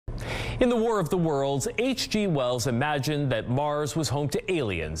In the War of the Worlds, H.G. Wells imagined that Mars was home to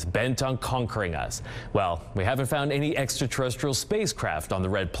aliens bent on conquering us. Well, we haven't found any extraterrestrial spacecraft on the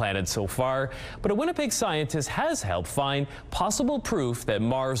red planet so far, but a Winnipeg scientist has helped find possible proof that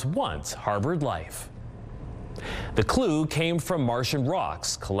Mars once harbored life. The clue came from Martian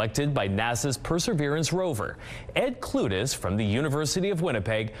rocks collected by NASA's Perseverance rover. Ed Clutis from the University of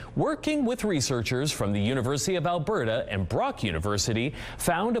Winnipeg, working with researchers from the University of Alberta and Brock University,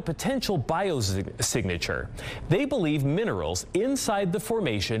 found a potential biosignature. They believe minerals inside the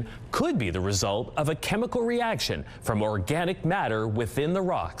formation could be the result of a chemical reaction from organic matter within the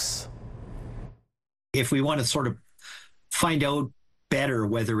rocks. If we want to sort of find out better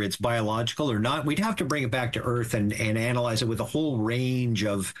whether it's biological or not, we'd have to bring it back to Earth and analyze it with a whole range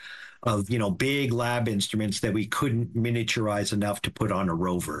of big lab instruments that we couldn't miniaturize enough to put on a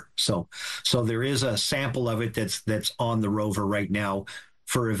rover. So there is a sample of it that's on the rover right now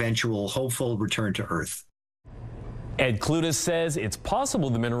for eventual hopeful return to Earth. Ed Clutis says it's possible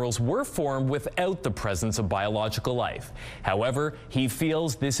the minerals were formed without the presence of biological life. However, he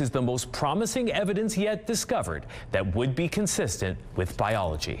feels this is the most promising evidence yet discovered that would be consistent with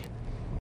biology.